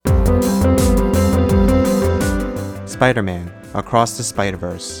Spider-Man: Across the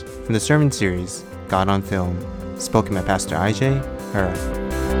Spider-Verse, from the sermon series God on Film, spoken by Pastor IJ Hura.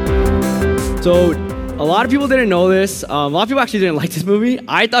 So, a lot of people didn't know this. A lot of people actually didn't like this movie.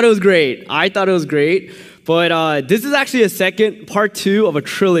 I thought it was great. But this is actually a second part 2 of a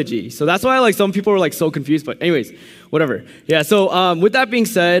trilogy. So that's why some people were so confused. But anyways, whatever. Yeah. So with that being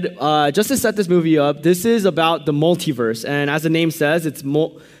said, just to set this movie up, this is about the multiverse, and as the name says, it's the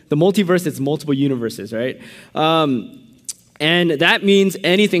multiverse. It's multiple universes, right? And that means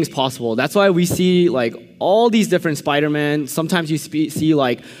anything's possible. That's why we see all these different Spider-Man. Sometimes you see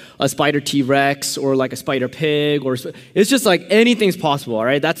a spider T-Rex or a spider pig, or it's just anything's possible. All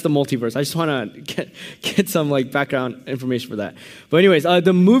right, that's the multiverse. I just want to get some background information for that. But anyways,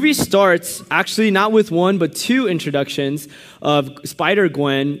 the movie starts actually not with one but 2 introductions of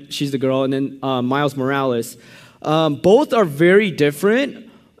Spider-Gwen. She's the girl, and then Miles Morales. Both are very different,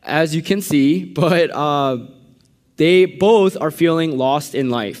 as you can see, but they both are feeling lost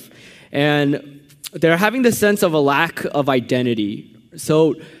in life. And they're having the sense of a lack of identity.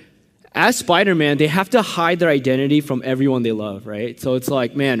 So as Spider-Man, they have to hide their identity from everyone they love, right? So it's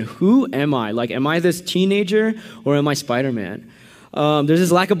man, who am I? Am I this teenager or am I Spider-Man? There's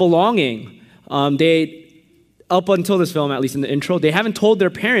this lack of belonging. Up until this film, at least in the intro, they haven't told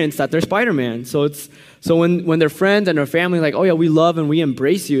their parents that they're Spider-Man. So when their friends and their family oh yeah, we love and we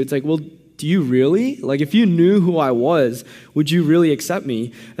embrace you, it's well, do you really? If you knew who I was, would you really accept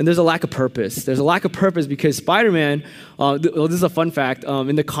me? And there's a lack of purpose. There's a lack of purpose because Spider-Man, this is a fun fact,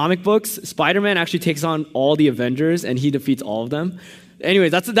 in the comic books, Spider-Man actually takes on all the Avengers and he defeats all of them.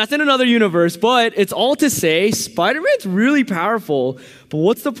 Anyways, that's in another universe, but it's all to say Spider-Man's really powerful, but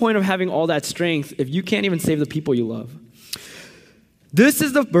what's the point of having all that strength if you can't even save the people you love? This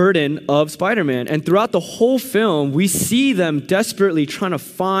is the burden of Spider-Man, and throughout the whole film, we see them desperately trying to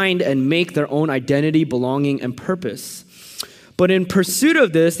find and make their own identity, belonging, and purpose. But in pursuit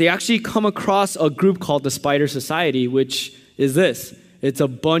of this, they actually come across a group called the Spider Society, which is this. It's a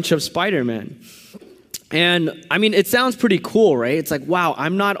bunch of Spider-Men. And I mean, it sounds pretty cool, right? It's wow,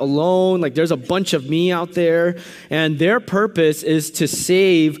 I'm not alone. There's a bunch of me out there. And their purpose is to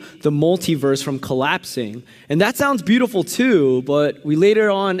save the multiverse from collapsing. And that sounds beautiful too, but we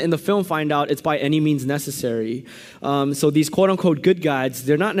later on in the film find out it's by any means necessary. So these quote unquote good guys,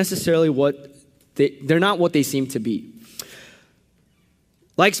 they're not necessarily they're not what they seem to be.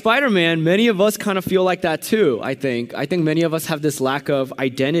 Like Spider-Man, many of us kind of feel like that too, I think. I think many of us have this lack of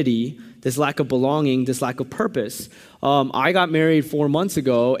identity, this lack of belonging, this lack of purpose. I got married 4 months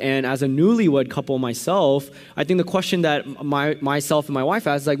ago, and as a newlywed couple myself, I think the question that myself and my wife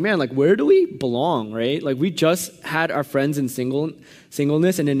asked is man, where do we belong, right? We just had our friends in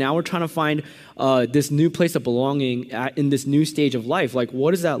singleness, and then now we're trying to find this new place of belonging in this new stage of life.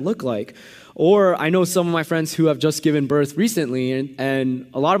 What does that look like? Or I know some of my friends who have just given birth recently, and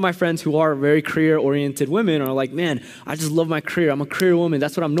a lot of my friends who are very career-oriented women are man, I just love my career. I'm a career woman.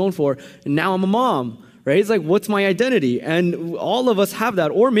 That's what I'm known for. And now I'm a mom, right? It's what's my identity? And all of us have that.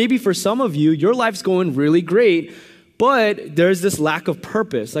 Or maybe for some of you, your life's going really great, but there's this lack of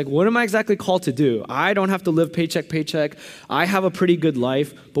purpose. What am I exactly called to do? I don't have to live paycheck, paycheck. I have a pretty good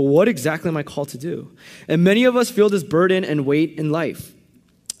life, but what exactly am I called to do? And many of us feel this burden and weight in life.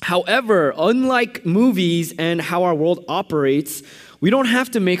 However, unlike movies and how our world operates, we don't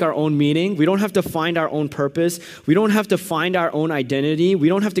have to make our own meaning. We don't have to find our own purpose. We don't have to find our own identity. We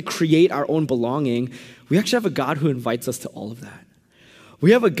don't have to create our own belonging. We actually have a God who invites us to all of that.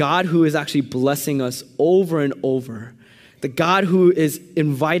 We have a God who is actually blessing us over and over. The God who is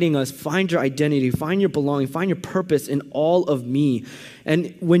inviting us, find your identity, find your belonging, find your purpose in all of me.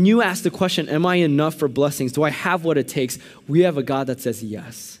 And when you ask the question, am I enough for blessings? Do I have what it takes? We have a God that says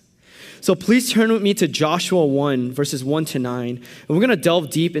yes. So please turn with me to Joshua 1, verses 1 to 9. And we're going to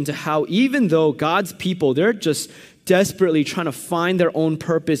delve deep into how even though God's people, they're just desperately trying to find their own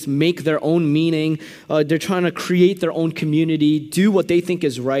purpose, make their own meaning. They're trying to create their own community, do what they think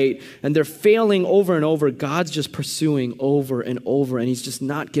is right, and they're failing over and over. God's just pursuing over and over, and he's just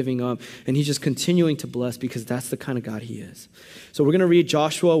not giving up, and he's just continuing to bless because that's the kind of God he is. So we're going to read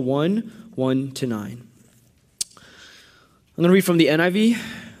Joshua 1, 1 to 9. I'm going to read from the NIV.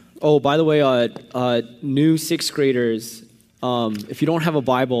 Oh, by the way, new 6th graders, if you don't have a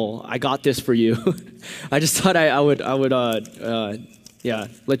Bible, I got this for you. I just thought I would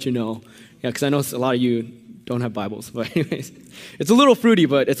let you know. Yeah, because I know a lot of you don't have Bibles. But anyways, it's a little fruity,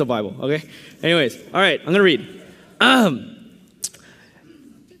 but it's a Bible, okay? Anyways, all right, I'm going to read. All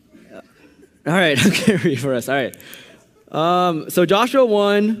right, I'm going to read for us. All right. So Joshua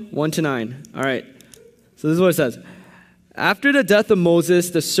 1, 1 to 9. All right. So this is what it says. After the death of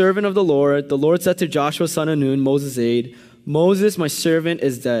Moses, the servant of the Lord said to Joshua son of Nun, Moses' aide, Moses, my servant,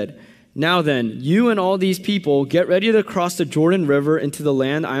 is dead. Now then, you and all these people, get ready to cross the Jordan River into the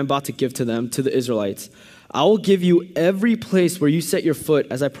land I am about to give to them, to the Israelites. I will give you every place where you set your foot,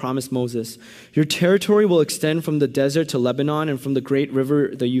 as I promised Moses. Your territory will extend from the desert to Lebanon and from the great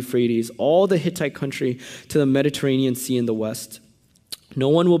river, the Euphrates, all the Hittite country to the Mediterranean Sea in the west. No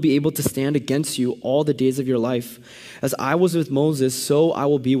one will be able to stand against you all the days of your life. As I was with Moses, so I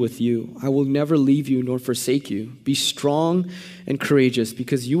will be with you. I will never leave you nor forsake you. Be strong and courageous,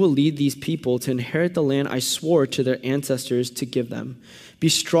 because you will lead these people to inherit the land I swore to their ancestors to give them. Be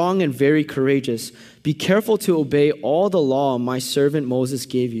strong and very courageous. Be careful to obey all the law my servant Moses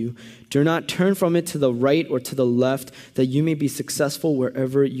gave you. Do not turn from it to the right or to the left, that you may be successful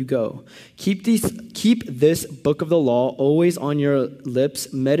wherever you go. Keep this book of the law always on your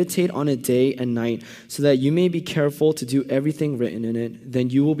lips. Meditate on it day and night, so that you may be careful to do everything written in it. Then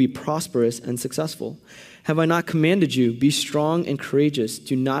you will be prosperous and successful. Have I not commanded you? Be strong and courageous.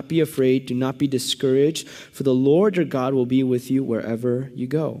 Do not be afraid. Do not be discouraged, for the Lord your God will be with you wherever you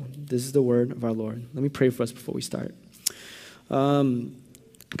go. This is the word of our Lord. Let me pray for us before we start.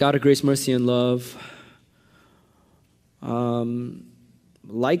 God of grace, mercy, and love,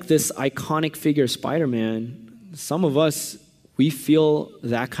 like this iconic figure, Spider-Man, some of us, we feel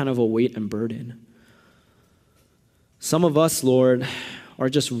that kind of a weight and burden. Some of us, Lord, are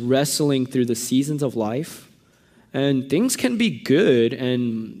just wrestling through the seasons of life, and things can be good,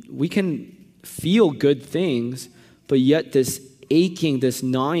 and we can feel good things, but yet this aching, this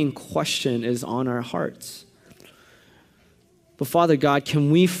gnawing question is on our hearts. But Father God, can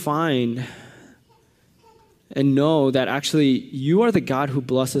we find and know that actually you are the God who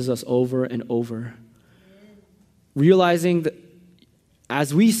blesses us over and over? Realizing that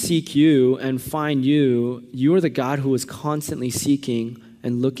as we seek you and find you, you are the God who is constantly seeking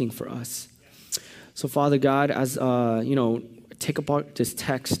and looking for us. So Father God, as take apart this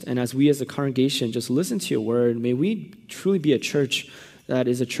text, and as we as a congregation just listen to your word, may we truly be a church that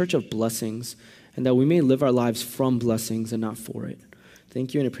is a church of blessings, and that we may live our lives from blessings and not for it.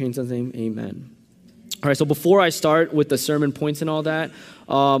 Thank you, and I pray in His name, amen. All right, so before I start with the sermon points and all that,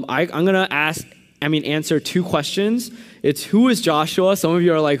 I'm going to answer two questions. It's, who is Joshua? Some of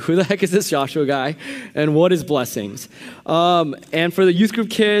you are like, who the heck is this Joshua guy? And what is blessings? And for the youth group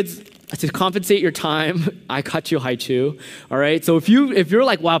kids, to compensate your time, I cut you haichu, all right? So if you're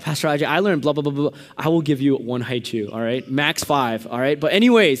like, wow, Pastor Ajay, I learned blah, blah, blah, blah, I will give you one haichu, all right? Max 5, all right? But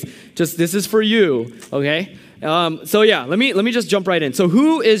anyways, just this is for you, okay? So yeah, let me just jump right in. So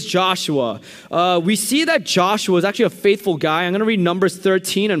who is Joshua? We see that Joshua is actually a faithful guy. I'm going to read Numbers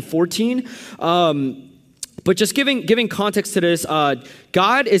 13 and 14. But just giving context to this,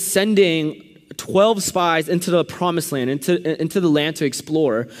 God is sending 12 spies into the promised land, into the land to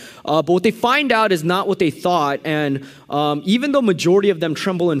explore. But what they find out is not what they thought. And even though majority of them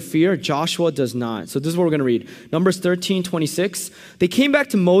tremble in fear, Joshua does not. So this is what we're going to read. Numbers 13:26. They came back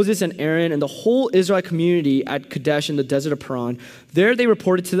to Moses and Aaron and the whole Israelite community at Kadesh in the desert of Paran. There they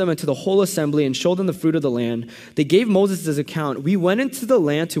reported to them and to the whole assembly and showed them the fruit of the land. They gave Moses this account. We went into the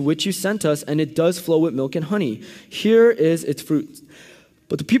land to which you sent us, and it does flow with milk and honey. Here is its fruit.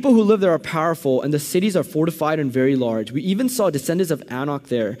 But the people who live there are powerful, and the cities are fortified and very large. We even saw descendants of Anak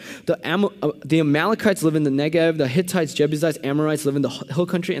there. The Amalekites live in the Negev, the Hittites, Jebusites, Amorites live in the hill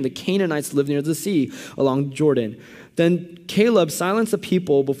country, and the Canaanites live near the sea along Jordan. Then Caleb silenced the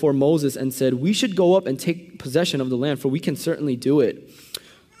people before Moses and said, we should go up and take possession of the land, for we can certainly do it.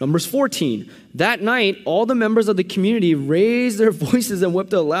 Numbers 14. That night, all the members of the community raised their voices and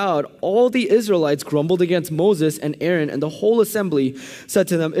wept aloud. All the Israelites grumbled against Moses and Aaron, and the whole assembly said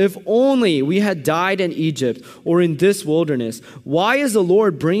to them, if only we had died in Egypt or in this wilderness. Why is the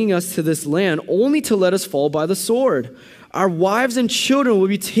Lord bringing us to this land only to let us fall by the sword? Our wives and children will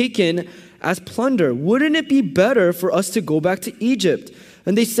be taken as plunder. Wouldn't it be better for us to go back to Egypt?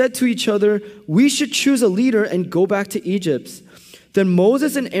 And they said to each other, we should choose a leader and go back to Egypt. Then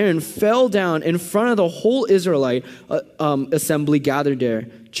Moses and Aaron fell down in front of the whole Israelite assembly gathered there.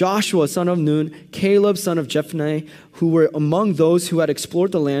 Joshua, son of Nun, Caleb, son of Jephunneh, who were among those who had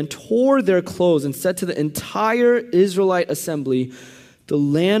explored the land, tore their clothes and said to the entire Israelite assembly, the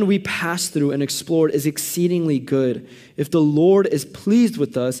land we passed through and explored is exceedingly good. If the Lord is pleased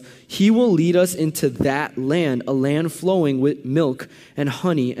with us, He will lead us into that land, a land flowing with milk and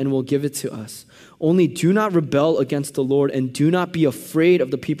honey, and will give it to us. Only do not rebel against the Lord, and do not be afraid of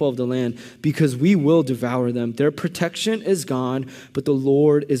the people of the land, because we will devour them. Their protection is gone, but the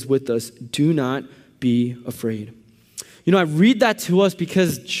Lord is with us. Do not be afraid. I read that to us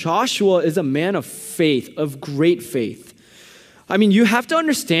because Joshua is a man of faith, of great faith. I mean, you have to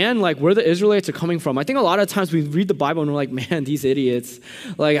understand like where the Israelites are coming from. I think a lot of times we read the Bible and we're like, man, these idiots,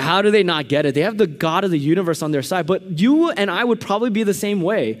 like how do they not get it? They have the God of the universe on their side. But you and I would probably be the same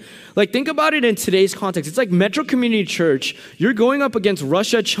way. Like think about it in today's context. It's like Metro Community Church. You're going up against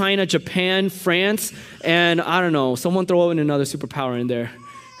Russia, China, Japan, France, and I don't know, someone throw in another superpower in there.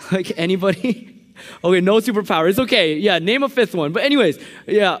 Like anybody? Okay, no superpower. It's okay. Yeah, name a fifth one. But anyways,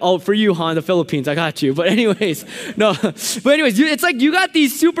 yeah. Oh, for you, Han, the Philippines. I got you. But anyways, no. But anyways, it's like you got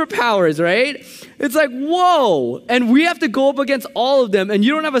these superpowers, right? It's like, whoa. And we have to go up against all of them. And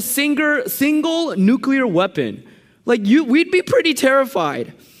you don't have a single nuclear weapon. Like we'd be pretty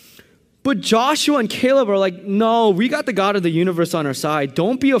terrified. But Joshua and Caleb are like, no, we got the God of the universe on our side.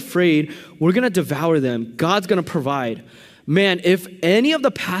 Don't be afraid. We're going to devour them. God's going to provide. Man, if any of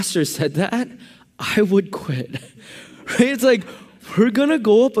the pastors said that, I would quit, right? It's like, we're gonna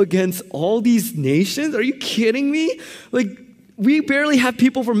go up against all these nations? Are you kidding me? Like, we barely have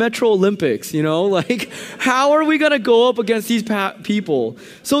people for Metro Olympics, you know? Like, how are we gonna go up against these people?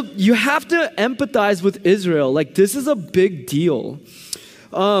 So you have to empathize with Israel. Like, this is a big deal.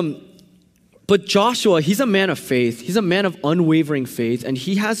 But Joshua, he's a man of faith. He's a man of unwavering faith, and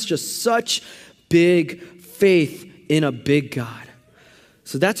he has just such big faith in a big God.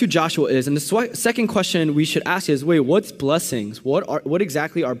 So that's who Joshua is. And the second question we should ask is, wait, what's blessings? What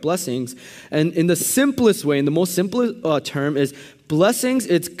exactly are blessings? And in the simplest way, in the most simple term is blessings,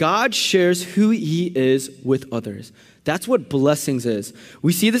 it's God shares who he is with others. That's what blessings is.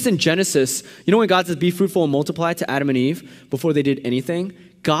 We see this in Genesis. You know when God says, be fruitful and multiply to Adam and Eve before they did anything?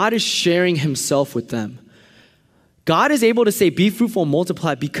 God is sharing himself with them. God is able to say, be fruitful and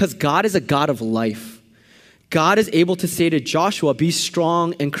multiply because God is a God of life. God is able to say to Joshua, be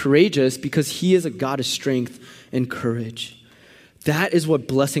strong and courageous because he is a God of strength and courage. That is what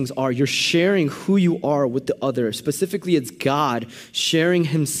blessings are. You're sharing who you are with the other. Specifically, it's God sharing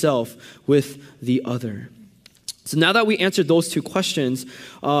himself with the other. So now that we answered those two questions,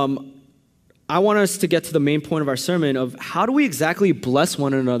 I want us to get to the main point of our sermon of how do we exactly bless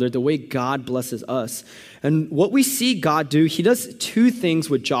one another the way God blesses us. And what we see God do, he does two things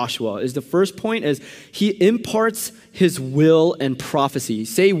with Joshua. Is the first point is he imparts his will and prophecy.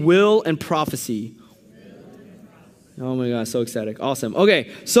 Say will and prophecy. Oh my God, so ecstatic. Awesome.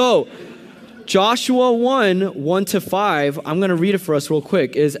 Okay, so Joshua 1:1-5, I'm going to read it for us real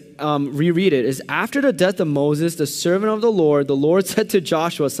quick, reread it, is after the death of Moses, the servant of the Lord said to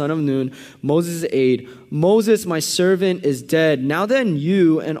Joshua, son of Nun, Moses' aide, Moses, my servant, is dead. Now then,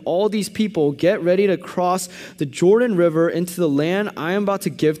 you and all these people get ready to cross the Jordan River into the land I am about to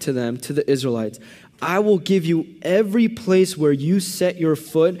give to them, to the Israelites. I will give you every place where you set your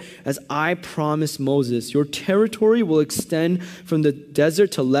foot as I promised Moses. Your territory will extend from the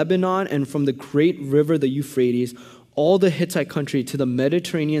desert to Lebanon and from the great river, the Euphrates, all the Hittite country to the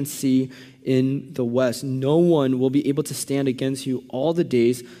Mediterranean Sea in the west. No one will be able to stand against you all the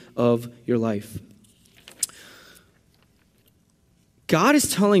days of your life. God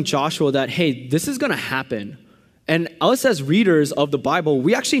is telling Joshua that, hey, this is going to happen. And us as readers of the Bible,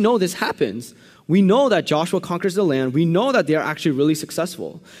 we actually know this happens. We know that Joshua conquers the land. We know that they are actually really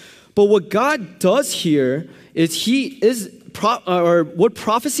successful. But what God does here is what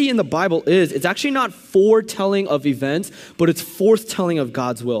prophecy in the Bible is, it's actually not foretelling of events, but it's forthtelling of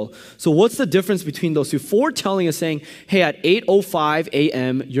God's will. So what's the difference between those two? Foretelling is saying, hey, at 8:05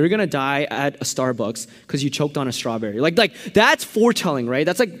 a.m., you're going to die at a Starbucks because you choked on a strawberry. Like that's foretelling, right?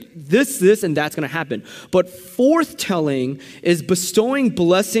 That's like this, and that's going to happen. But forthtelling is bestowing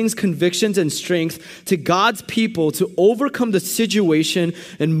blessings, convictions, and strength to God's people to overcome the situation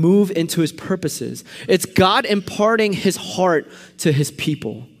and move into his purposes. It's God imparting his heart to his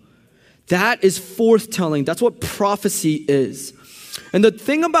people. That is forthtelling. That's what prophecy is. And the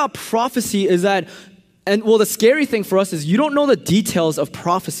thing about prophecy is that, the scary thing for us is you don't know the details of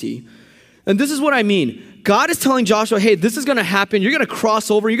prophecy. And this is what I mean. God is telling Joshua, hey, this is going to happen. You're going to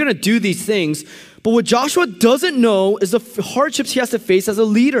cross over. You're going to do these things. But what Joshua doesn't know is the hardships he has to face as a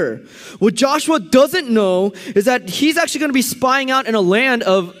leader. What Joshua doesn't know is that he's actually going to be spying out in a land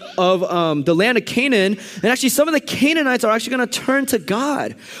of the land of Canaan, and actually some of the Canaanites are actually going to turn to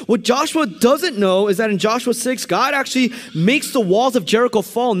God. What Joshua doesn't know is that in Joshua 6, God actually makes the walls of Jericho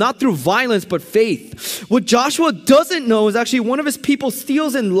fall, not through violence, but faith. What Joshua doesn't know is actually one of his people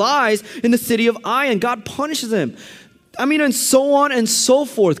steals and lies in the city of Ai, and God punishes him. And so on and so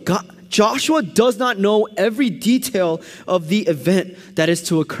forth. Joshua does not know every detail of the event that is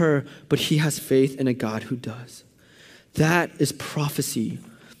to occur, but he has faith in a God who does. That is prophecy.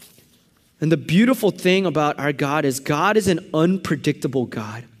 And the beautiful thing about our God is an unpredictable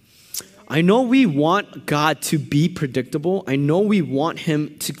God. I know we want God to be predictable. I know we want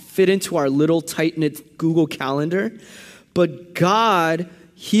him to fit into our little tight-knit Google Calendar. But God,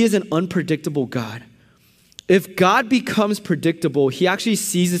 he is an unpredictable God. If God becomes predictable, he actually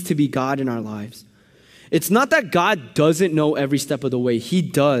ceases to be God in our lives. It's not that God doesn't know every step of the way. He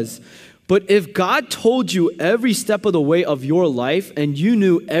does. But if God told you every step of the way of your life and you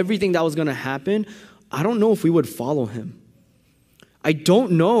knew everything that was going to happen, I don't know if we would follow him. I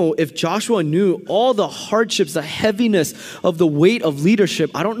don't know if Joshua knew all the hardships, the heaviness of the weight of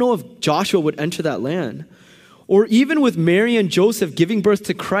leadership. I don't know if Joshua would enter that land. Or even with Mary and Joseph giving birth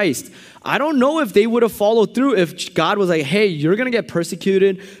to Christ, I don't know if they would have followed through if God was like, hey, you're going to get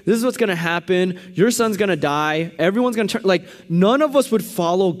persecuted. This is what's going to happen. Your son's going to die. Everyone's going to turn. Like, none of us would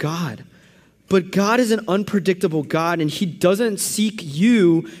follow God. But God is an unpredictable God, and he doesn't seek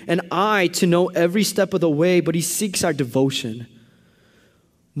you and I to know every step of the way, but he seeks our devotion.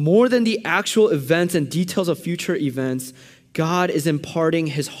 More than the actual events and details of future events, God is imparting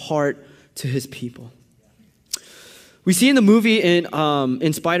his heart to his people. We see in the movie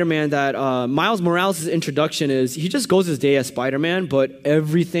in Spider-Man that Miles Morales' introduction is he just goes his day as Spider-Man, but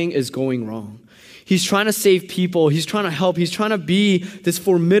everything is going wrong. He's trying to save people. He's trying to help. He's trying to be this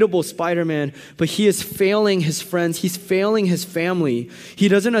formidable Spider-Man, but he is failing his friends. He's failing his family. He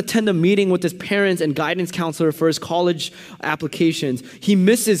doesn't attend a meeting with his parents and guidance counselor for his college applications. He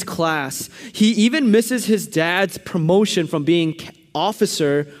misses class. He even misses his dad's promotion from being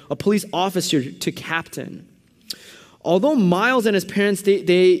a police officer to captain. Although Miles and his parents, they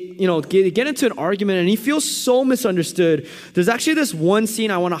get into an argument and he feels so misunderstood, there's actually this one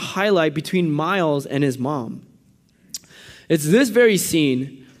scene I want to highlight between Miles and his mom. It's this very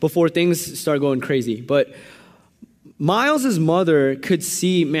scene before things start going crazy. But Miles' mother could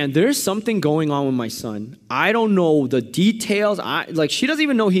see, man, there's something going on with my son. I don't know the details. She doesn't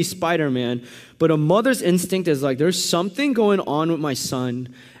even know he's Spider-Man, but a mother's instinct is like, there's something going on with my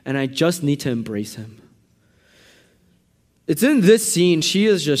son and I just need to embrace him. It's in this scene, she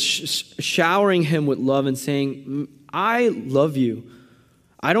is just showering him with love and saying, I love you.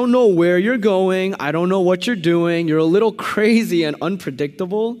 I don't know where you're going. I don't know what you're doing. You're a little crazy and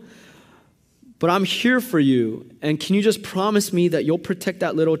unpredictable, but I'm here for you. And can you just promise me that you'll protect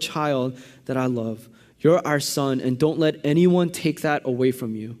that little child that I love? You're our son, and don't let anyone take that away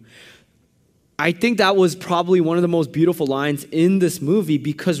from you. I think that was probably one of the most beautiful lines in this movie,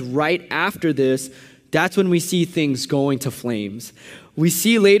 because right after this, that's when we see things going to flames. We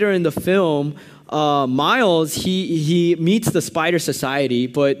see later in the film, Miles, he meets the Spider Society,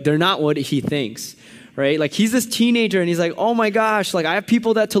 but they're not what he thinks, right? Like, he's this teenager, and he's like, oh my gosh, like, I have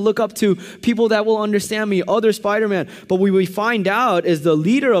people to look up to, people that will understand me, other Spider-Man. But what we find out is the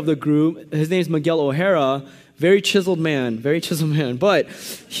leader of the group, his name's Miguel O'Hara, very chiseled man, but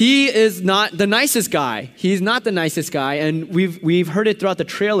he is not the nicest guy. He's not the nicest guy, and we've heard it throughout the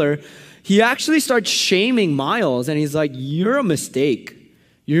trailer. He actually starts shaming Miles, and he's like, you're a mistake.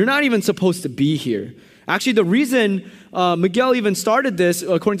 You're not even supposed to be here. Actually, the reason Miguel even started this,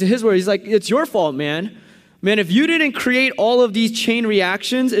 according to his word, he's like, it's your fault, man. Man, if you didn't create all of these chain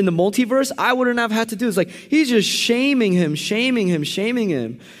reactions in the multiverse, I wouldn't have had to do this. Like, he's just shaming him.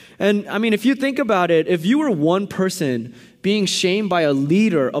 And I mean, if you think about it, if you were one person being shamed by a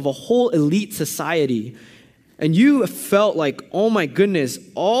leader of a whole elite society, and you felt like, oh my goodness,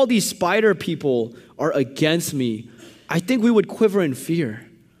 all these spider people are against me, I think we would quiver in fear.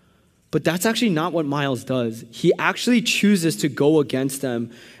 But that's actually not what Miles does. He actually chooses to go against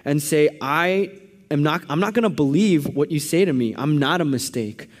them and say, I'm not going to believe what you say to me. I'm not a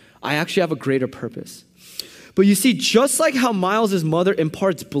mistake. I actually have a greater purpose. But you see, just like how Miles' mother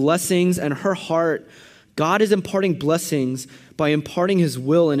imparts blessings in her heart, God is imparting blessings by imparting his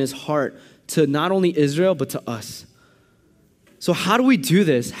will in his heart to not only Israel, but to us. So how do we do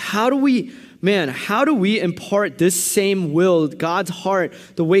this? How do we impart this same will, God's heart,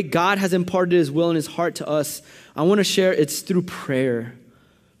 the way God has imparted his will and his heart to us? I want to share it's through prayer.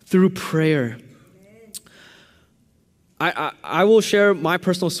 Through prayer. I will share my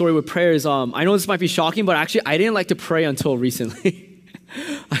personal story with prayers. I know this might be shocking, but actually I didn't like to pray until recently.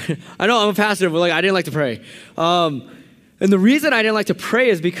 I know I'm a pastor, but I didn't like to pray. And the reason I didn't like to pray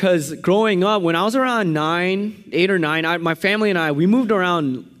is because growing up, when I was around 8 or 9, my family and I, we moved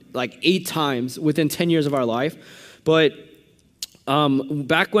around 8 times within 10 years of our life. But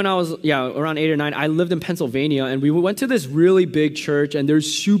back when I was, around 8 or 9, I lived in Pennsylvania, and we went to this really big church, and they're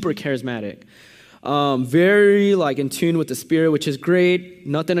super charismatic. Very in tune with the Spirit, which is great,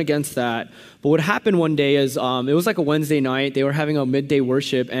 nothing against that. But what happened one day is, it was a Wednesday night, they were having a midday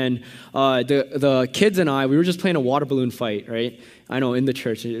worship, and the kids and I, we were just playing a water balloon fight, right? I know, in the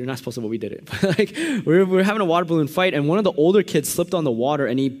church. You're not supposed to, but we did it. But like, we were having a water balloon fight, and one of the older kids slipped on the water,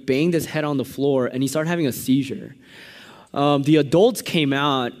 and he banged his head on the floor, and he started having a seizure. The adults came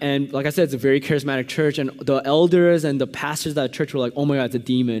out, and like I said, it's a very charismatic church, and the elders and the pastors of that church were like, oh my God, it's a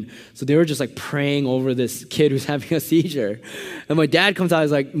demon. So they were just like praying over this kid who's having a seizure. And my dad comes out,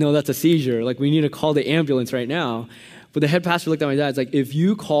 he's like, no, that's a seizure. Like, we need to call the ambulance right now. But the head pastor looked at my dad, it's like, if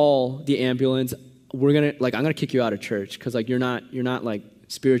you call the ambulance, I'm gonna kick you out of church, because like you're not like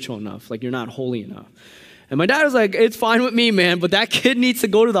spiritual enough, like you're not holy enough. And my dad was like, it's fine with me, man, but that kid needs to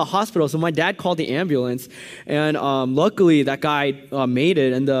go to the hospital. So my dad called the ambulance, and luckily that guy made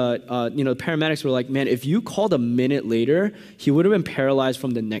it. And the paramedics were like, man, if you called a minute later, he would have been paralyzed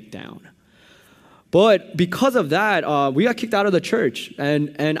from the neck down. But because of that, we got kicked out of the church,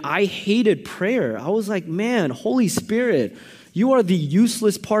 and I hated prayer. I was like, man, Holy Spirit, you are the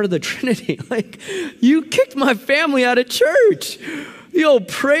useless part of the Trinity. Like, you kicked my family out of church.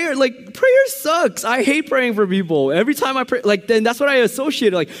 Prayer sucks. I hate praying for people. Every time I pray, then that's what I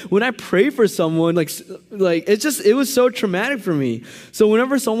associated. Like, when I pray for someone, it was so traumatic for me. So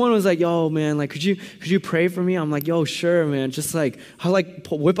whenever someone was like, yo, man, like, could you pray for me? I'm like, yo, sure, man. Just like, I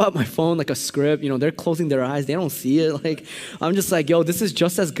whip out my phone like a script. They're closing their eyes. They don't see it. Like, I'm just like, yo, this is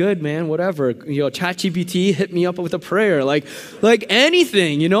just as good, man. Whatever. ChatGPT hit me up with a prayer. Like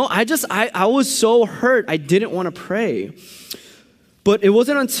anything, I was so hurt. I didn't want to pray. But it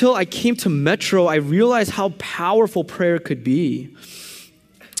wasn't until I came to Metro, I realized how powerful prayer could be.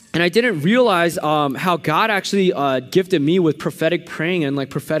 And I didn't realize how God actually gifted me with prophetic praying and like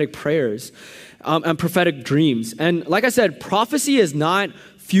prophetic prayers and prophetic dreams. And like I said, prophecy is not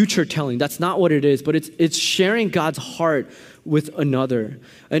future telling. That's not what it is, but it's sharing God's heart with another.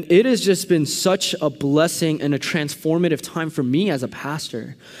 And it has just been such a blessing and a transformative time for me as a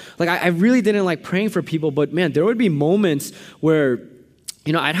pastor. Like, I really didn't like praying for people, but man, there would be moments where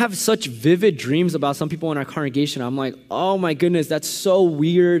I'd have such vivid dreams about some people in our congregation. I'm like, oh my goodness, that's so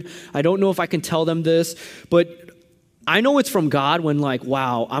weird. I don't know if I can tell them this, but I know it's from God when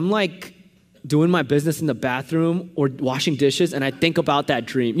wow, I'm doing my business in the bathroom or washing dishes, and I think about that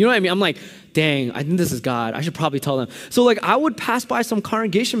dream. You know what I mean? I'm like, dang, I think this is God. I should probably tell them. So I would pass by some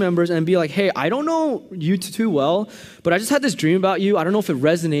congregation members and be like, hey, I don't know you too well, but I just had this dream about you. I don't know if it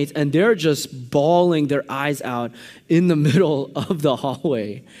resonates. And they're just bawling their eyes out in the middle of the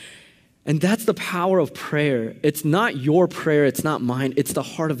hallway. And that's the power of prayer. It's not your prayer. It's not mine. It's the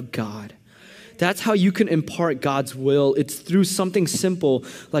heart of God. That's how you can impart God's will. It's through something simple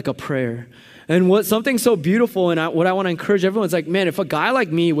like a prayer. And something so beautiful, and what I want to encourage everyone is man, if a guy like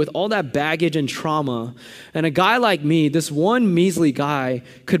me with all that baggage and trauma, and a guy like me, this one measly guy,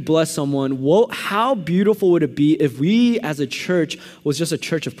 could bless someone, how beautiful would it be if we as a church was just a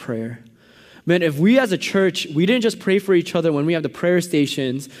church of prayer? Man, if we as a church, we didn't just pray for each other when we have the prayer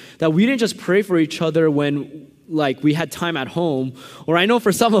stations, that we didn't just pray for each other when we had time at home, or I know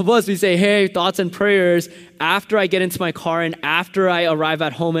for some of us, we say, hey, thoughts and prayers after I get into my car and after I arrive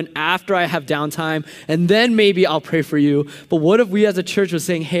at home and after I have downtime, and then maybe I'll pray for you. But what if we as a church was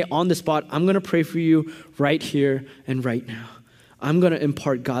saying, hey, on the spot, I'm going to pray for you right here and right now. I'm going to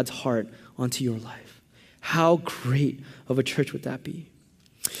impart God's heart onto your life. How great of a church would that be?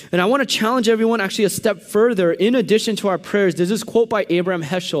 And I want to challenge everyone actually a step further. In addition to our prayers, there's this quote by Abraham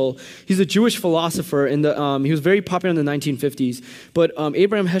Heschel. He's a Jewish philosopher. He was very popular in the 1950s. But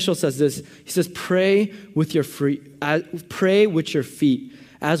Abraham Heschel says this. He says, pray with your feet. As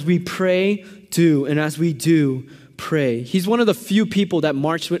we pray, do. And as we do, pray. He's one of the few people that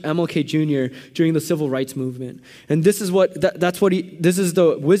marched with MLK Jr. during the civil rights movement. And this is this is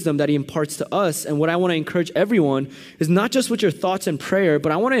the wisdom that he imparts to us. And what I want to encourage everyone is not just with your thoughts and prayer,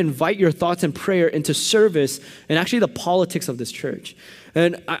 but I want to invite your thoughts and prayer into service and actually the politics of this church.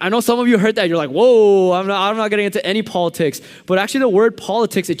 And I know some of you heard that. You're like, whoa, I'm not getting into any politics. But actually the word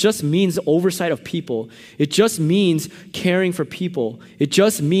politics, it just means oversight of people. It just means caring for people. It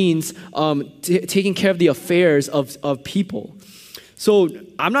just means taking care of the affairs of people. So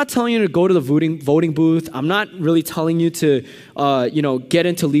I'm not telling you to go to the voting booth. I'm not really telling you to, get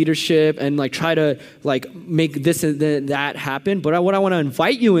into leadership and try to make this and that happen. But what I want to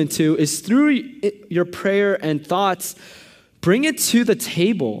invite you into is through your prayer and thoughts, bring it to the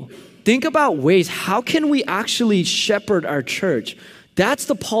table. Think about ways, how can we actually shepherd our church? That's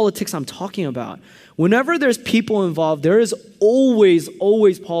the politics I'm talking about. Whenever there's people involved, there is always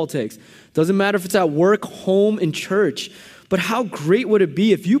politics. Doesn't matter if it's at work, home, in church. But how great would it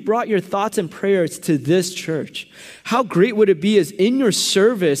be if you brought your thoughts and prayers to this church? How great would it be as in your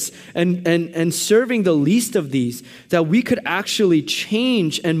service and serving the least of these, that we could actually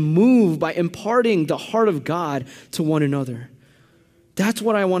change and move by imparting the heart of God to one another? That's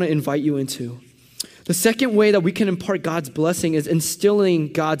what I want to invite you into. The second way that we can impart God's blessing is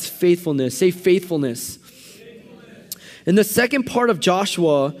instilling God's faithfulness. Say faithfulness. In the second part of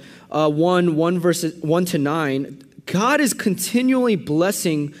Joshua 1 verses 1 to 9, God is continually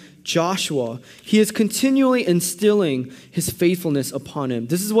blessing Joshua. He is continually instilling his faithfulness upon him.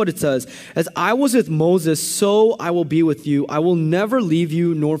 This is what it says. As I was with Moses, so I will be with you. I will never leave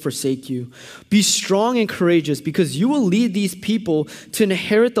you nor forsake you. Be strong and courageous, because you will lead these people to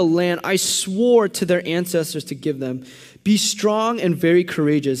inherit the land I swore to their ancestors to give them. Be strong and very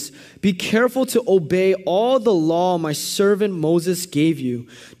courageous. Be careful to obey all the law my servant Moses gave you.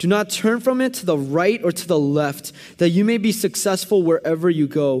 Do not turn from it to the right or to the left, that you may be successful wherever you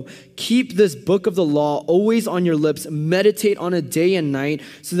go. Keep this book of the law always on your lips. Meditate on it day and night,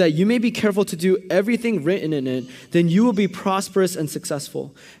 so that you may be careful to do everything written in it. Then you will be prosperous and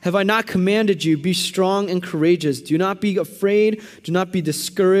successful. Have I not commanded you? Be strong and courageous. Do not be afraid. Do not be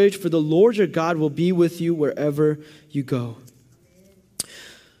discouraged, for the Lord your God will be with you wherever you go.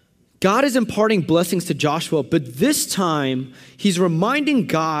 God is imparting blessings to Joshua, but this time he's reminding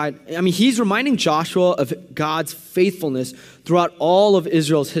Joshua of God's faithfulness throughout all of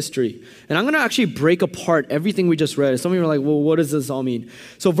Israel's history. And I'm going to actually break apart everything we just read. Some of you are like, well, what does this all mean?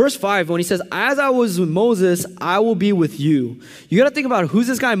 So verse 5, when he says, as I was with Moses, I will be with you. You got to think about, who's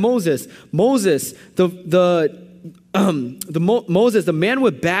this guy Moses? Moses, Moses, the man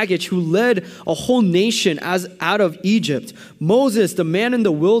with baggage who led a whole nation out of Egypt. Moses, the man in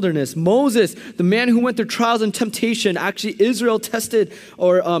the wilderness. Moses, the man who went through trials and temptation. Actually, Israel tested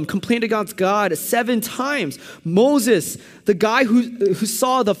or complained against God 7 times. Moses, the guy who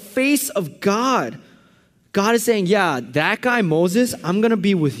saw the face of God. God is saying, yeah, that guy Moses, I'm going to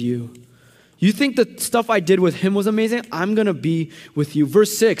be with you. You think the stuff I did with him was amazing? I'm going to be with you.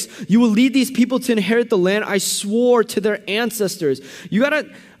 Verse 6, you will lead these people to inherit the land I swore to their ancestors.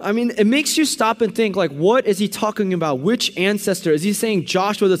 It makes you stop and think, like, what is he talking about? Which ancestor? Is he saying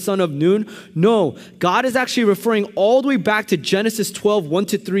Joshua, the son of Nun? No, God is actually referring all the way back to Genesis 12, 1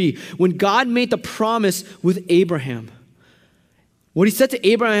 to 3, when God made the promise with Abraham. What he said to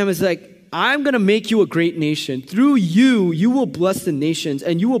Abraham is like, I'm going to make you a great nation. Through you, you will bless the nations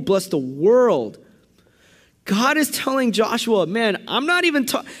and you will bless the world. God is telling Joshua, man, I'm not even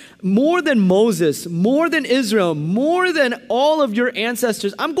more than Moses, more than Israel, more than all of your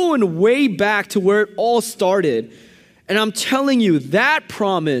ancestors. I'm going way back to where it all started. And I'm telling you, that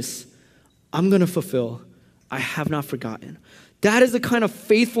promise, I'm going to fulfill. I have not forgotten. That is the kind of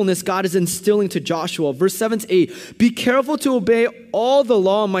faithfulness God is instilling to Joshua. Verse 7 to 8, be careful to obey all the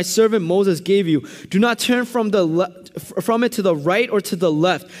law my servant Moses gave you. Do not turn from it to the right or to the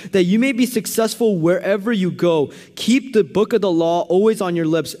left, that you may be successful wherever you go. Keep the book of the law always on your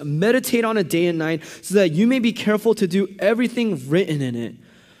lips. Meditate on it day and night, so that you may be careful to do everything written in it.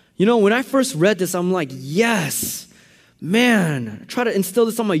 You know, when I first read this, I'm like, yes, man. I try to instill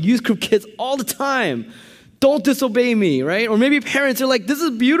this on my youth group kids all the time. Don't disobey me, right? Or maybe parents are like, this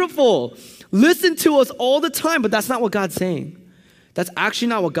is beautiful. Listen to us all the time, but that's not what God's saying. That's actually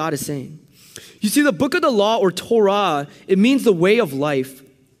not what God is saying. You see, the book of the law, or Torah, it means the way of life.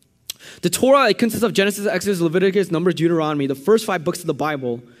 The Torah, it consists of Genesis, Exodus, Leviticus, Numbers, Deuteronomy, the first 5 books of the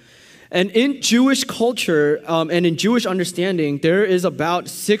Bible. And in Jewish culture and in Jewish understanding, there is about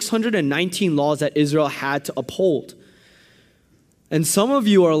 619 laws that Israel had to uphold. And some of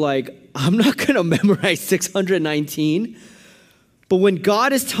you are like, I'm not going to memorize 619. But when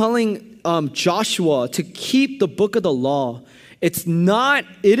God is telling Joshua to keep the book of the law, it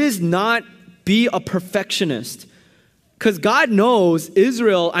is not be a perfectionist. Because God knows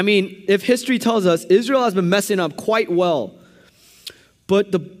Israel, if history tells us, Israel has been messing up quite well.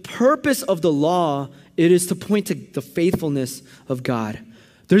 But the purpose of the law, it is to point to the faithfulness of God.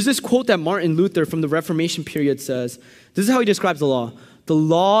 There's this quote that Martin Luther from the Reformation period says. This is how he describes the law. The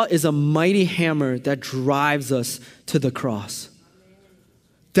law is a mighty hammer that drives us to the cross.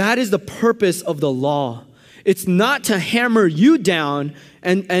 That is the purpose of the law. It's not to hammer you down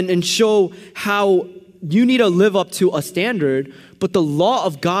and show how you need to live up to a standard, but the law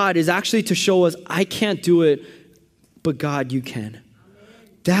of God is actually to show us, I can't do it, but God, you can.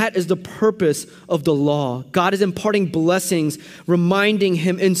 That is the purpose of the law. God is imparting blessings, reminding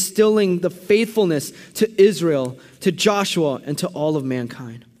him, instilling the faithfulness to Israel, to Joshua, and to all of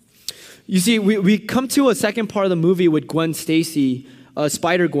mankind. You see, we come to a second part of the movie with Gwen Stacy,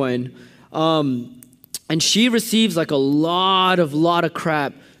 Spider-Gwen, and she receives like a lot of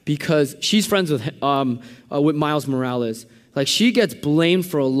crap because she's friends with Miles Morales. Like, she gets blamed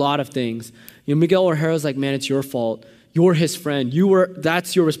for a lot of things. Miguel O'Hara's like, man, it's your fault. You're his friend.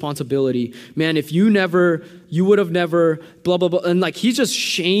 That's your responsibility. Man, if you would have never, blah, blah, blah. And like, he's just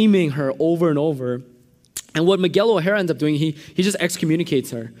shaming her over and over. And what Miguel O'Hara ends up doing, he just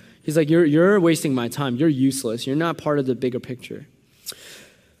excommunicates her. He's like, you're wasting my time. You're useless. You're not part of the bigger picture.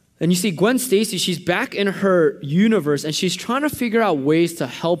 And you see, Gwen Stacy, she's back in her universe, and she's trying to figure out ways to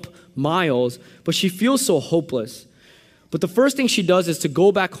help Miles, but she feels so hopeless. But the first thing she does is to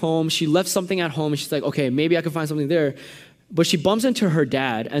go back home. She left something at home, and she's like, okay, maybe I can find something there. But she bumps into her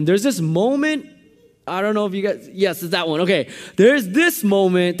dad, and there's this moment, I don't know if you guys, yes, it's that one. Okay, there's this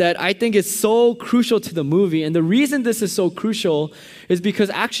moment that I think is so crucial to the movie, and the reason this is so crucial is because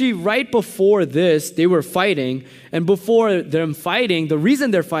actually right before this, they were fighting, and before them fighting, the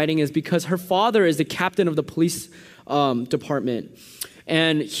reason they're fighting is because her father is the captain of the police department,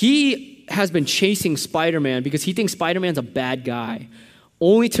 and he has been chasing Spider-Man because he thinks Spider-Man's a bad guy,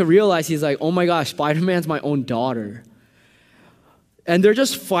 only to realize he's like, oh my gosh, Spider-Man's my own daughter. And they're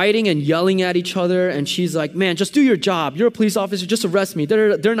just fighting and yelling at each other, and she's like, man, just do your job. You're a police officer, just arrest me.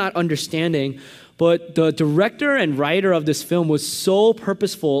 They're not understanding. But the director and writer of this film was so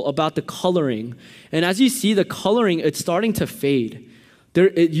purposeful about the coloring. And as you see the coloring, it's starting to fade.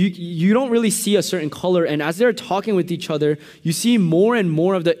 You don't really see a certain color, and as they're talking with each other, you see more and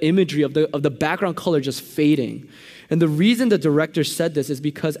more of the imagery of the background color just fading. And the reason the director said this is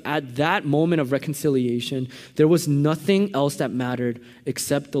because at that moment of reconciliation, there was nothing else that mattered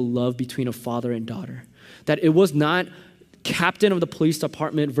except the love between a father and daughter. That it was not captain of the police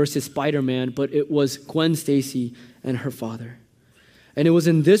department versus Spider-Man, but it was Gwen Stacy and her father. And it was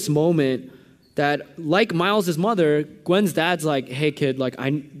in this moment that, like Miles' mother, Gwen's dad's like, hey kid, like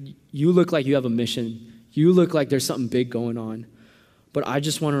you look like you have a mission. You look like there's something big going on. But I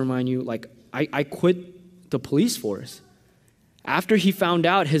just want to remind you, like, I quit the police force. After he found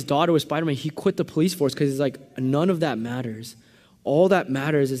out his daughter was Spider-Man, he quit the police force because he's like, none of that matters. All that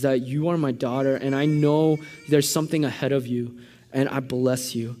matters is that you are my daughter, and I know there's something ahead of you, and I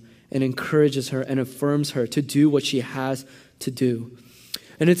bless you, and encourages her and affirms her to do what she has to do.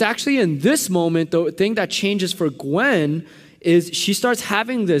 And it's actually in this moment, the thing that changes for Gwen is she starts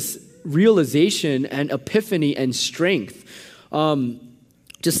having this realization and epiphany and strength.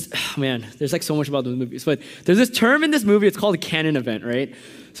 There's like so much about those movies. But there's this term in this movie, it's called a canon event, right?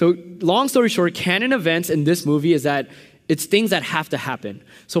 So long story short, canon events in this movie is that it's things that have to happen.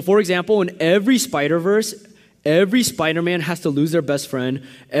 So for example, in every Spider-Verse, every Spider-Man has to lose their best friend.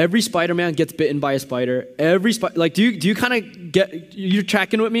 Every Spider-Man gets bitten by a spider. Do you kind of get, you're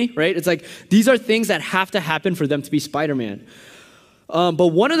tracking with me, right? It's like, these are things that have to happen for them to be Spider-Man. But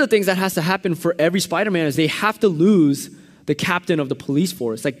one of the things that has to happen for every Spider-Man is they have to lose the captain of the police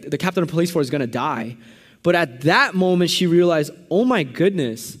force. Like, the captain of the police force is going to die. But at that moment, she realized, oh my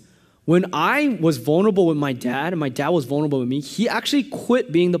goodness, when I was vulnerable with my dad and my dad was vulnerable with me, he actually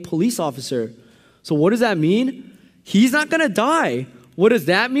quit being the police officer. So what does that mean? He's not going to die. What does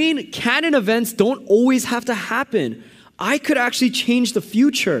that mean? Canon events don't always have to happen. I could actually change the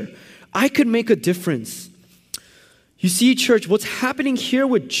future. I could make a difference. You see, church, what's happening here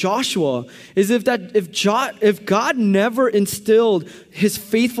with Joshua is if God never instilled his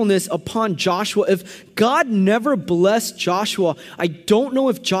faithfulness upon Joshua, if God never blessed Joshua, I don't know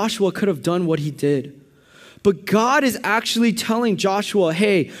if Joshua could have done what he did. But God is actually telling Joshua,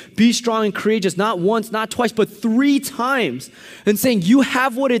 hey, be strong and courageous, not once, not twice, but 3 times, and saying, you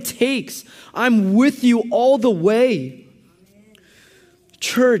have what it takes. I'm with you all the way.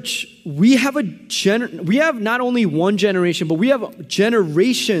 Church, we have not only one generation, but we have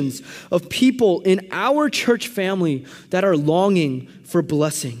generations of people in our church family that are longing for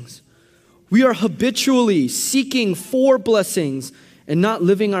blessings. We are habitually seeking for blessings and not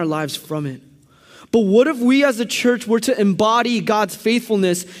living our lives from it. But what if we as a church were to embody God's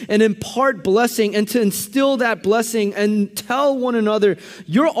faithfulness and impart blessing and to instill that blessing and tell one another,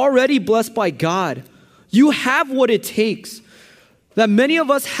 you're already blessed by God. You have what it takes. That many of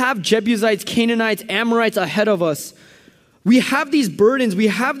us have Jebusites, Canaanites, Amorites ahead of us. We have these burdens. We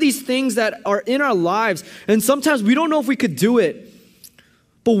have these things that are in our lives. And sometimes we don't know if we could do it.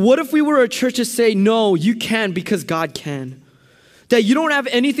 But what if we were a church to say, no, you can because God can. That you don't have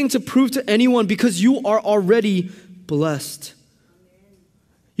anything to prove to anyone because you are already blessed.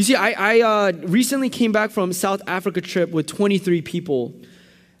 You see, I recently came back from South Africa trip with 23 people.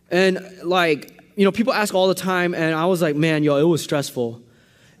 And people ask all the time, and I was like, man, it was stressful.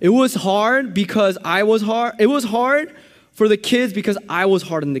 It was hard because I was hard. It was hard for the kids because I was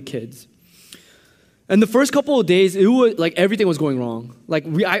hard on the kids. And the first couple of days, it was like everything was going wrong. Like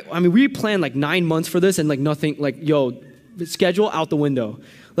we planned like 9 months for this, and like nothing. Like schedule out the window.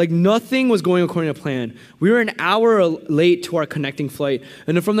 Like nothing was going according to plan. We were an hour late to our connecting flight.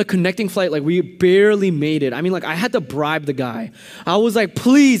 And then from the connecting flight, like we barely made it. I mean, like I had to bribe the guy. I was like,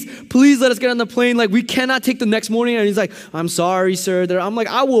 please let us get on the plane. Like we cannot take the next morning. And he's like, I'm sorry, sir. I'm like,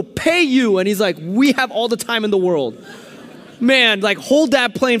 I will pay you. And he's like, we have all the time in the world. Man, like hold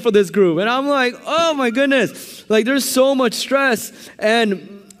that plane for this group. And I'm like, oh my goodness. Like there's so much stress.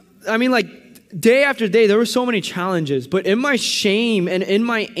 And I mean like, day after day, there were so many challenges, but in my shame and in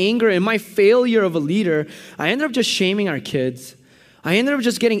my anger and my failure of a leader, I ended up just shaming our kids. I ended up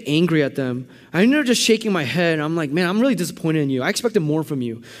just getting angry at them. I ended up just shaking my head. I'm like, man, I'm really disappointed in you. I expected more from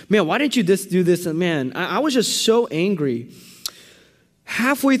you. Man, why didn't you do this? And man, I was just so angry.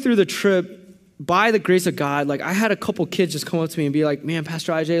 Halfway through the trip, by the grace of God, like I had a couple kids just come up to me and be like, man,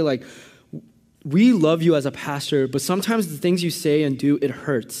 Pastor IJ, like we love you as a pastor, but sometimes the things you say and do, it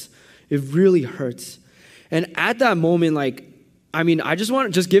hurts. It really hurts. And at that moment, like, I mean, I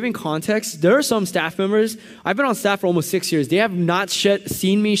just giving context, there are some staff members, I've been on staff for almost 6 years. They have not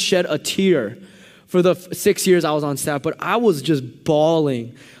seen me shed a tear for the 6 years I was on staff, but I was just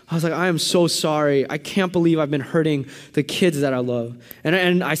bawling. I was like, I am so sorry. I can't believe I've been hurting the kids that I love.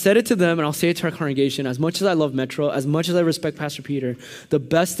 And I said it to them, and I'll say it to our congregation, as much as I love Metro, as much as I respect Pastor Peter, the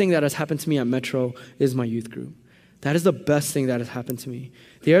best thing that has happened to me at Metro is my youth group. That is the best thing that has happened to me.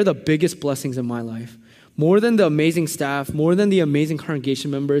 They are the biggest blessings in my life. More than the amazing staff, more than the amazing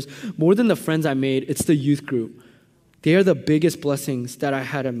congregation members, more than the friends I made, it's the youth group. They are the biggest blessings that I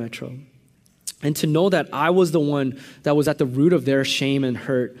had at Metro. And to know that I was the one that was at the root of their shame and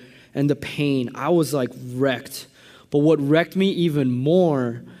hurt and the pain, I was like wrecked. But what wrecked me even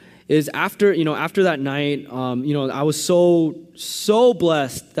more is after that night, I was so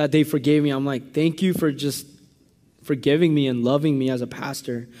blessed that they forgave me. I'm like, thank you for just forgiving me and loving me as a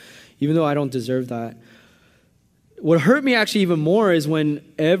pastor, even though I don't deserve that. What hurt me actually even more is when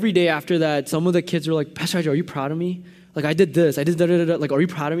every day after that, some of the kids were like, Pastor IJ, are you proud of me? Like I did this, I did da-da-da-da, like are you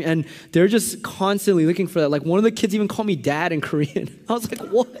proud of me? And they're just constantly looking for that. Like one of the kids even called me dad in Korean. I was like,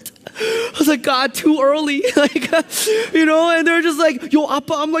 what? I was like, God, too early. Like, and they're just like, yo,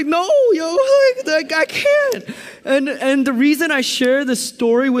 appa. I'm like, no, like I can't. And the reason I share this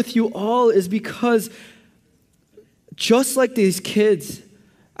story with you all is because just like these kids,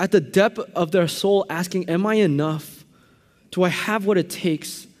 at the depth of their soul asking, am I enough? Do I have what it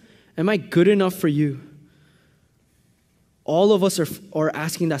takes? Am I good enough for you? All of us are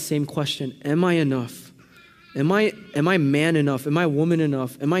asking that same question. Am I enough? Am I man enough? Am I woman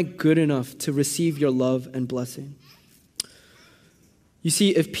enough? Am I good enough to receive your love and blessing? You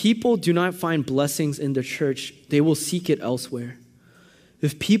see, if people do not find blessings in the church, they will seek it elsewhere.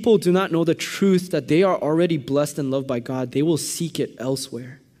 If people do not know the truth that they are already blessed and loved by God, they will seek it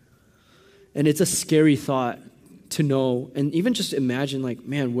elsewhere. And it's a scary thought to know, and even just imagine like,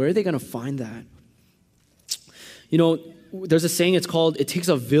 man, where are they going to find that? There's a saying, it's called, it takes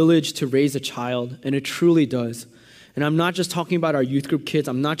a village to raise a child, and it truly does. And I'm not just talking about our youth group kids.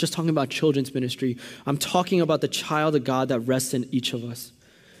 I'm not just talking about children's ministry. I'm talking about the child of God that rests in each of us.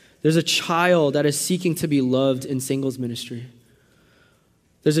 There's a child that is seeking to be loved in singles ministry.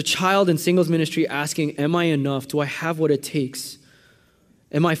 There's a child in singles ministry asking, am I enough? Do I have what it takes?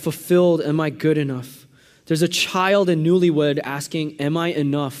 Am I fulfilled? Am I good enough? There's a child in newlywed asking, am I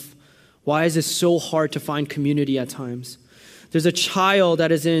enough? Why is it so hard to find community at times? There's a child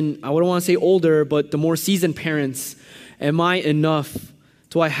that is in, I wouldn't want to say older, but the more seasoned parents. Am I enough?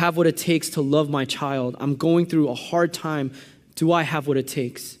 Do I have what it takes to love my child? I'm going through a hard time. Do I have what it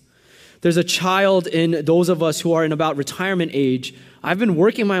takes? There's a child in those of us who are in about retirement age. I've been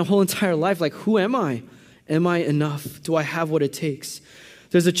working my whole entire life. Like, who am I? Am I enough? Do I have what it takes?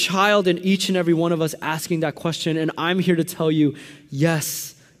 There's a child in each and every one of us asking that question. And I'm here to tell you,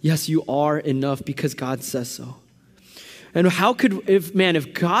 yes, you are enough because God says so. And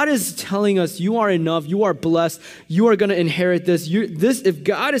if God is telling us you are enough, you are blessed, you are going to inherit this, if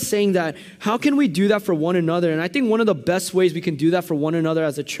God is saying that, how can we do that for one another? And I think one of the best ways we can do that for one another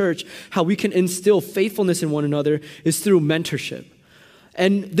as a church, how we can instill faithfulness in one another, is through mentorship.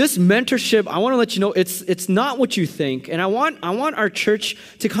 And this mentorship, I want to let you know, it's not what you think. And I want our church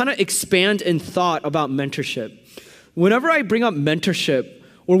to kind of expand in thought about mentorship. Whenever I bring up mentorship,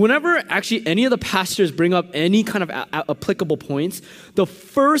 or whenever actually any of the pastors bring up any kind of applicable points, the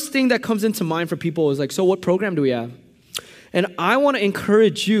first thing that comes into mind for people is like, so what program do we have? And I want to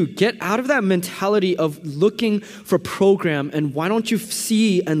encourage you, get out of that mentality of looking for program, and why don't you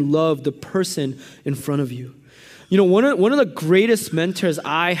see and love the person in front of you? One of the greatest mentors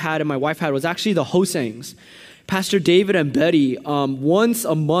I had and my wife had was actually the Hosangs. Pastor David and Betty, once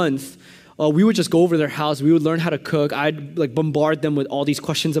a month, we would just go over to their house. We would learn how to cook. I'd like bombard them with all these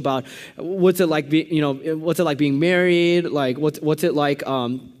questions about what's it like, what's it like being married? Like what's it like,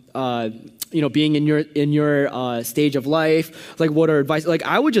 being in your stage of life? Like what are advice? Like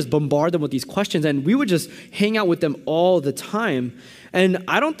I would just bombard them with these questions, and we would just hang out with them all the time. And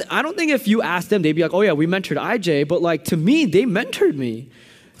I don't think if you asked them, they'd be like, oh yeah, we mentored IJ. But like to me, they mentored me.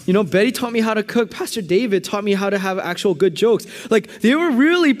 Betty taught me how to cook. Pastor David taught me how to have actual good jokes. Like they were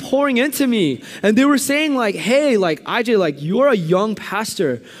really pouring into me, and they were saying like, hey, like IJ, like you're a young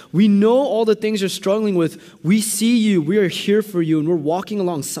pastor. We know all the things you're struggling with. We see you. We are here for you, and we're walking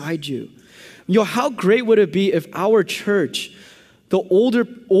alongside you. How great would it be if our church, the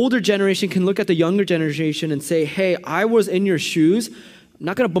older generation, can look at the younger generation and say, hey, I was in your shoes. I'm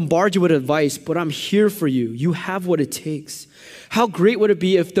not going to bombard you with advice, but I'm here for you. You have what it takes. How great would it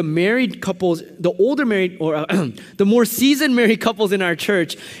be if the married couples, the older married, or the more seasoned married couples in our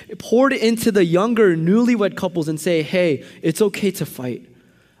church poured into the younger newlywed couples and say, hey, it's okay to fight.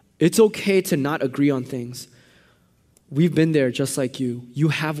 It's okay to not agree on things. We've been there just like you. You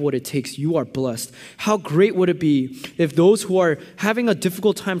have what it takes. You are blessed. How great would it be if those who are having a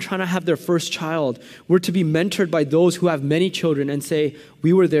difficult time trying to have their first child were to be mentored by those who have many children and say,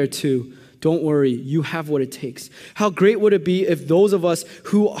 we were there too. Don't worry, you have what it takes. How great would it be if those of us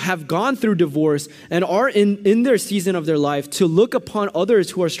who have gone through divorce and are in their season of their life to look upon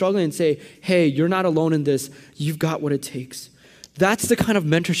others who are struggling and say, hey, you're not alone in this. You've got what it takes. That's the kind of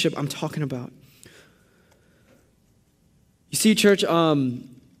mentorship I'm talking about. You see, church, the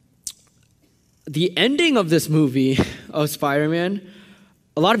ending of this movie of Spider-Man,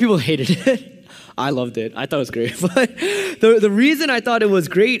 a lot of people hated it. I loved it. I thought it was great. But the reason I thought it was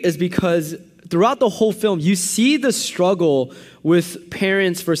great is because throughout the whole film, you see the struggle with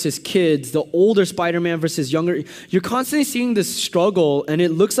parents versus kids, the older Spider-Man versus younger. You're constantly seeing this struggle, and it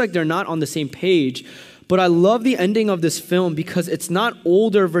looks like they're not on the same page. But I love the ending of this film because it's not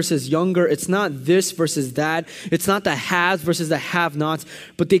older versus younger. It's not this versus that. It's not the haves versus the have-nots.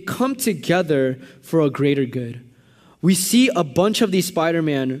 But they come together for a greater good. We see a bunch of these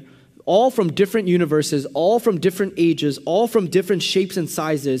Spider-Man, all from different universes, all from different ages, all from different shapes and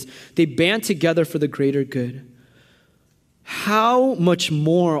sizes. They band together for the greater good. How much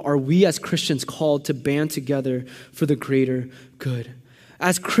more are we as Christians called to band together for the greater good?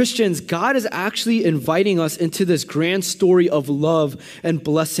 As Christians, God is actually inviting us into this grand story of love and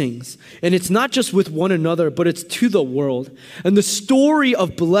blessings. And it's not just with one another, but it's to the world. And the story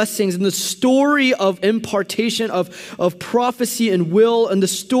of blessings and the story of impartation of prophecy and will and the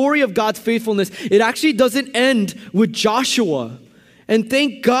story of God's faithfulness, it actually doesn't end with Joshua. And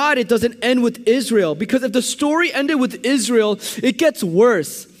thank God it doesn't end with Israel, because if the story ended with Israel, it gets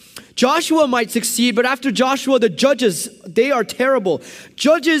worse. Joshua might succeed, but after Joshua, the judges, they are terrible.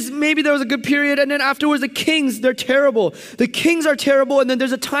 Judges, maybe there was a good period, and then afterwards the kings, they're terrible. The kings are terrible, and then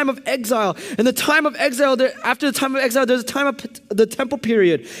there's a time of exile. And the time of exile, after the time of exile, there's a time of the temple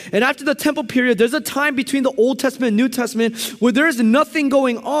period. And after the temple period, there's a time between the Old Testament and New Testament where there's nothing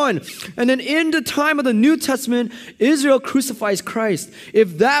going on. And then in the time of the New Testament, Israel crucifies Christ.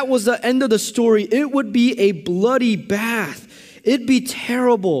 If that was the end of the story, it would be a bloody bath. It'd be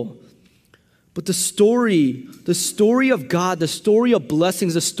terrible. But the story of God, the story of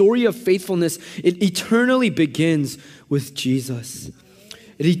blessings, the story of faithfulness, it eternally begins with Jesus.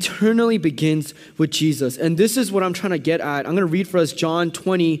 It eternally begins with Jesus. And this is what I'm trying to get at. I'm going to read for us John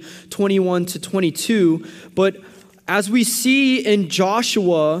 20, 21 to 22. But as we see in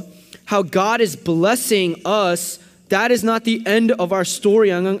Joshua how God is blessing us, that is not the end of our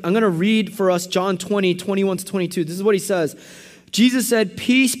story. I'm going to read for us John 20, 21 to 22. This is what he says. Jesus said,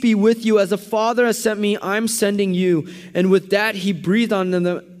 "Peace be with you. As the Father has sent me, I'm sending you." And with that, he breathed on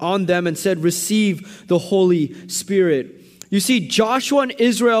them and said, "Receive the Holy Spirit." You see, Joshua and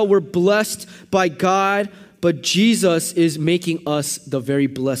Israel were blessed by God, but Jesus is making us the very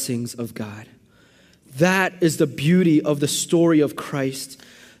blessings of God. That is the beauty of the story of Christ.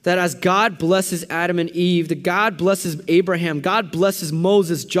 That as God blesses Adam and Eve, that God blesses Abraham, God blesses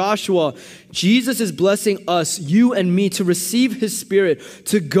Moses, Joshua, Jesus is blessing us, you and me, to receive his Spirit,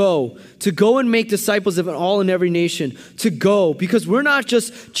 to go and make disciples of all and every nation, to go, because we're not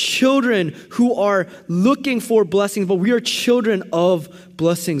just children who are looking for blessings, but we are children of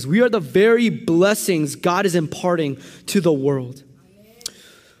blessings. We are the very blessings God is imparting to the world.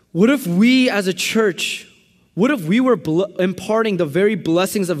 What if we as a church, what if we were imparting the very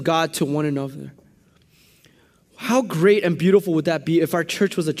blessings of God to one another? How great and beautiful would that be if our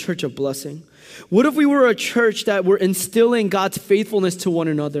church was a church of blessing? What if we were a church that were instilling God's faithfulness to one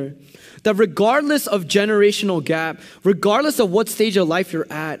another? That regardless of generational gap, regardless of what stage of life you're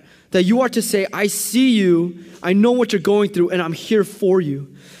at, That you are to say, I see you, I know what you're going through, and I'm here for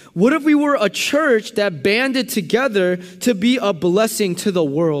you. What if we were a church that banded together to be a blessing to the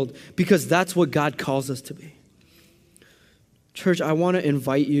world? Because that's what God calls us to be. Church, I want to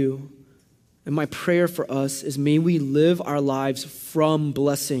invite you, and my prayer for us is may we live our lives from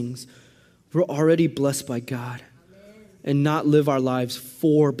blessings. We're already blessed by God. And not live our lives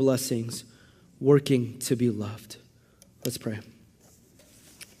for blessings, working to be loved. Let's pray.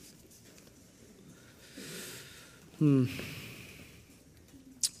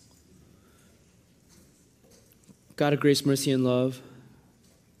 God of grace, mercy, and love,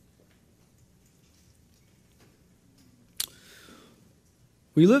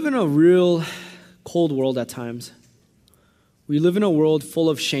 we live in a real cold world at times. We live in a world full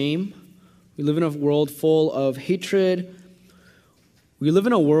of shame. We live in a world full of hatred. We live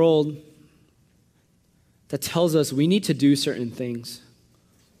in a world that tells us we need to do certain things.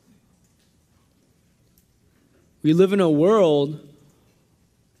 We live in a world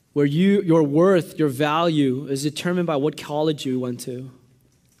where your worth, your value is determined by what college you went to.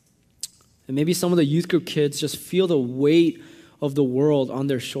 And maybe some of the youth group kids just feel the weight of the world on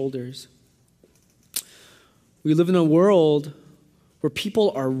their shoulders. We live in a world where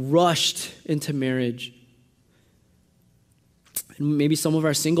people are rushed into marriage. And maybe some of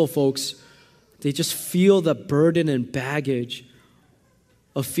our single folks, they just feel the burden and baggage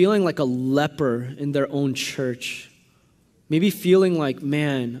of feeling like a leper in their own church. Maybe feeling like,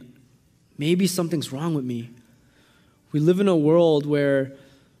 man, maybe something's wrong with me. We live in a world where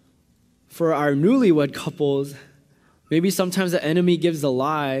for our newlywed couples, maybe sometimes the enemy gives a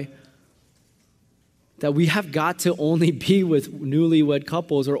lie that we have got to only be with newlywed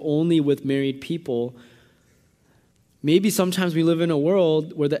couples or only with married people. Maybe sometimes we live in a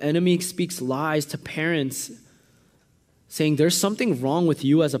world where the enemy speaks lies to parents, saying there's something wrong with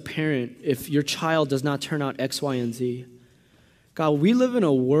you as a parent if your child does not turn out X, Y, and Z. God, we live in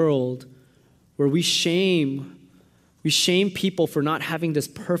a world where we shame people for not having this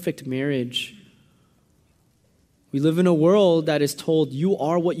perfect marriage. We live in a world that is told you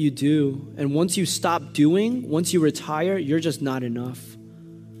are what you do, and once you stop doing, once you retire, you're just not enough.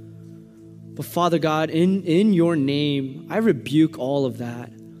 But Father God, in your name, I rebuke all of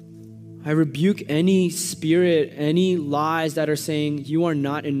that. I rebuke any spirit, any lies that are saying you are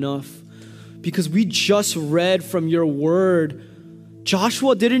not enough. Because we just read from your word,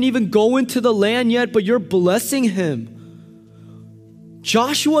 Joshua didn't even go into the land yet, but you're blessing him.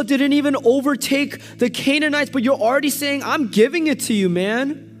 Joshua didn't even overtake the Canaanites, but you're already saying, I'm giving it to you,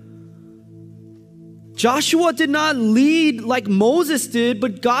 man. Joshua did not lead like Moses did,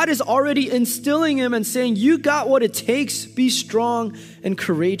 but God is already instilling him and saying, you got what it takes. Be strong and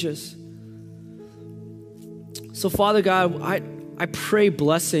courageous. So Father God, I pray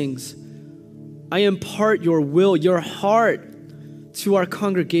blessings. I impart your will, your heart to our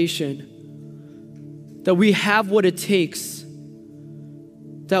congregation, that we have what it takes,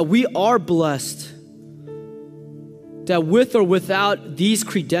 that we are blessed, that with or without these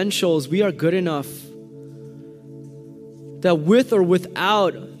credentials, we are good enough, that with or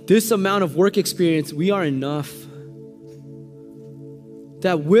without this amount of work experience, we are enough,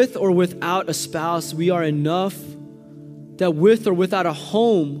 that with or without a spouse, we are enough, that with or without a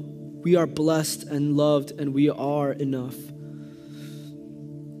home, we are blessed and loved and we are enough.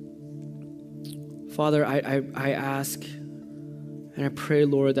 Father, I ask and I pray,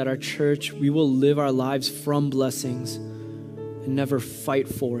 Lord, that our church, we will live our lives from blessings and never fight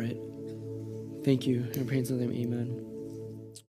for it. Thank you. In your name, amen.